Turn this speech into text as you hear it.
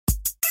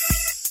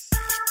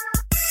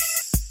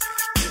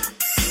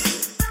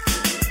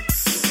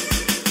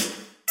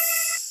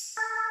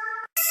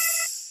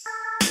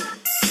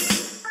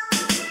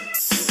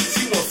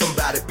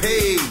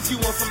She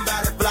want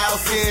somebody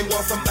flousing,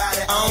 want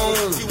somebody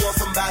on. She want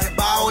somebody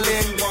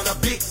ballin', want a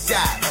big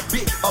shot, a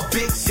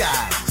big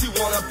shot. She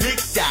want a big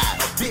shot,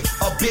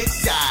 a big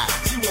shot.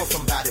 She want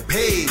somebody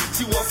paid.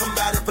 She want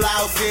somebody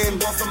flousing,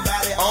 want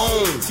somebody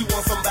on. She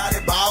want somebody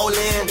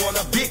ballin', want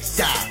a big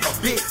shot, a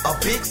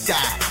big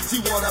shot. She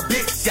want a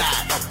big shot,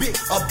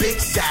 a big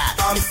shot.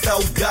 I'm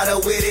so gutter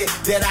with it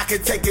that I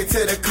can take it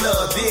to the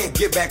club, then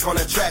get back on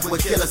the track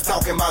with killers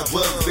talking about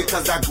drugs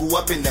because I grew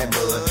up in that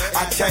mud.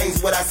 I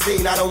changed what I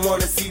seen. I don't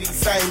wanna see these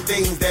same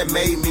things that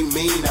made me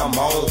mean. I'm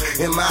on,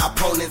 and my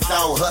opponents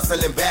all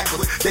hustling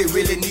backwards. They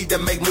really need to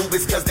make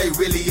movies cause they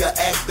really are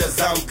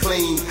actors. I'm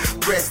clean,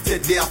 pressed to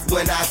death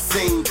when I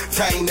sing.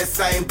 Chain the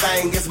same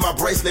thing as my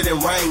bracelet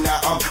and ring. Now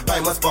I'm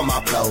famous for my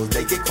clothes.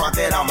 They get crunk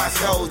at all my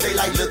shows. They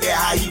like, look at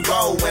how he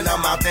roll when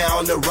I'm out there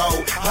on the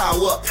road.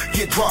 Power up,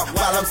 get drunk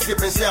while I'm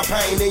sipping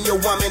champagne. And your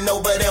woman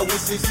over there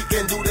wishing she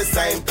can do the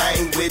same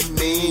thing with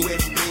me.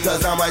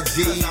 Cause I'm a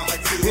G.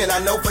 And I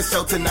know for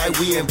sure tonight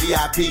we in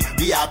VIP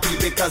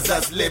because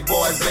us lit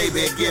boys,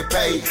 baby, get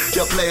paid.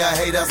 Your player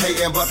hate us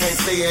hating but can't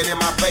say it in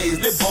my face.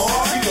 Lit boy,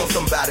 she want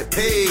somebody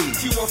paid.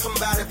 She want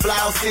somebody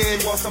flousing,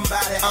 want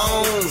somebody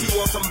on. She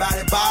want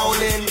somebody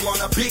ballin',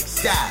 want a big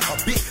shot,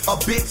 a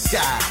big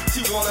shot.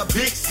 She want a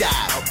big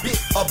shot,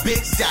 a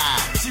big shot.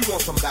 She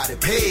want somebody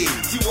paid.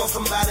 She want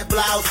somebody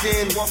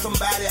flousing, want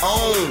somebody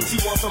on. She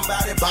want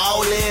somebody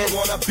ballin',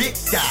 want a big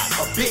shot,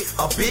 a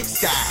big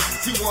shot.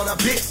 She want a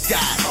big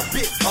shot,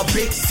 a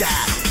big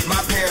shot. My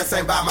parents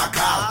ain't buy my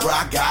cars, bro,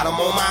 I got them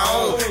on my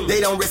own.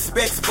 They don't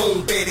respect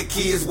spoon-fed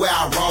kids where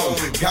I roam.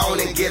 Gone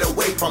and get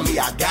away from me,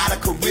 I got a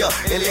career.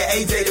 And let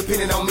AJ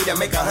depending on me to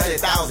make 100,000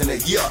 a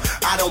year.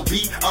 I don't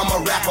beat, I'm a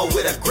rapper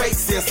with a great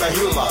sense of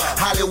humor.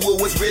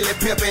 Hollywood was really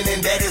pimping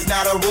and that is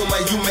not a rumor.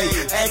 You may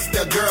ask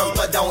the girls,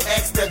 but don't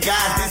ask the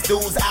guys. This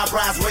dude's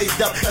eyebrows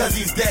raised up cause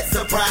he's that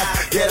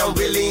surprised that I'm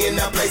really in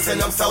the place and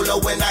I'm solo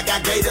when I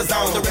got gators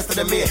on. The rest of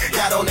the men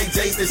got on their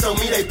J's to show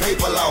me they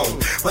paper long.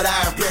 But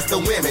I impress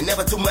the women,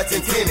 never too much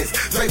in tennis.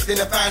 Draped in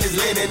the finest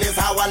linen is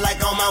how I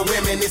like all my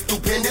women. It's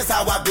stupendous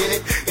how I been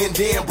it. And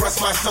then brush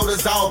my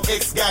shoulders off.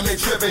 Ex got me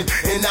tripping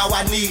and now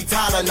I need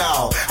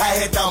Tylenol. I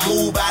had to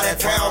move out of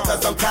town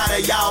cause I'm tired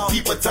of y'all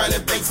people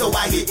turning fake, so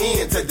I hit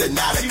in to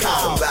deny the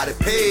call. She want somebody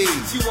paid.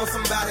 She want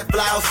somebody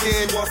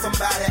flousing, want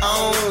somebody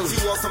on. She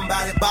want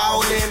somebody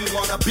ballin',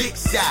 want a big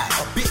shot,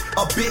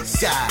 a big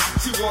shot.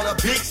 She want a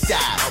big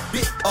shot,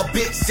 a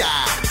big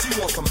shot. She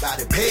want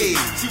somebody paid.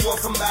 She want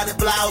somebody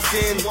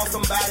flousing, want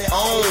somebody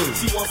on.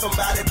 She want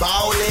somebody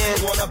ballin',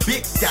 want a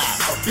big shot,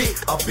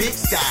 a big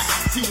shot.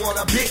 She want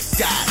a big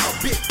shot,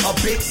 a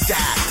big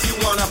shot. She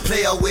want a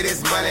player with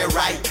his money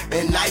right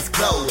and nice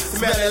clothes,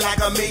 smelling like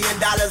 $1 million.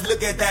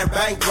 Look at that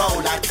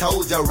bankroll. I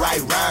told you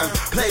right rhymes.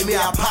 Play me,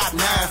 I pop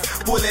nines,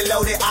 fully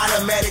loaded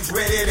automatics,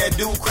 ready to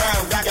do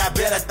crimes. I got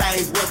better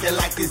things working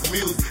like this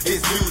music.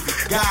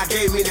 God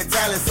gave me the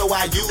talent, so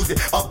I use it,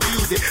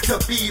 abuse it to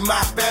feed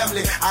my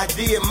family. I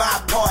did my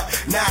part.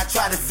 Now I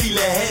try to seal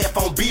a half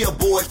on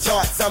Billboard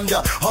charts. I'm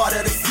the heart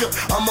of the ship.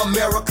 I'm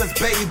America's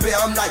baby.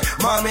 I'm like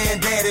mama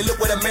and daddy. Look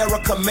what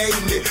America made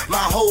me.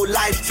 My whole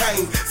life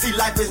changed. See,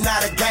 life is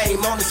not a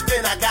game. On the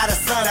spin, I got a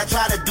son. I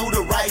try to do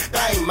the right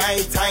thing.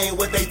 Maintain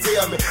what they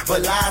tell me,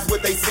 but lies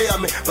what they tell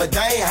me. But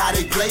they ain't how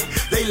they play.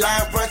 They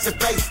lie in front of your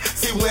face.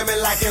 See women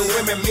liking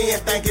women, men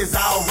think it's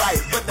alright.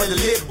 But the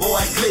lit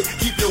boy click,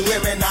 keep the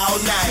women all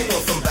night. She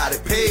want somebody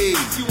paid.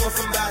 She want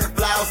somebody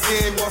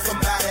flousing, want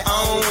somebody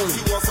on.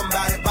 She want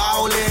somebody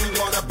ballin',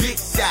 want a big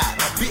shot,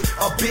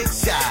 a big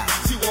shot.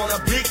 She want a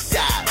big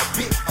shot,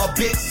 a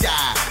big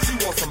shot. She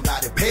want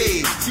somebody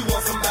paid. She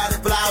want somebody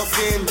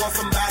flousing, want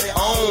somebody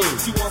on.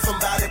 She want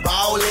somebody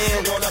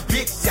ballin', want a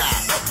big shot,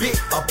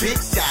 a big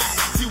shot.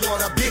 She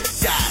want a big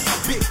shot,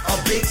 a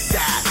big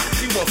shot.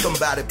 She want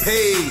somebody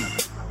paid.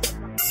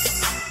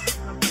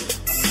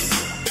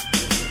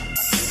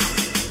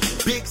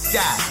 Big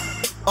shot,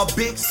 a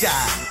big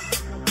shot,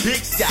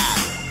 big shot,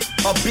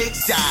 a big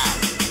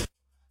shot.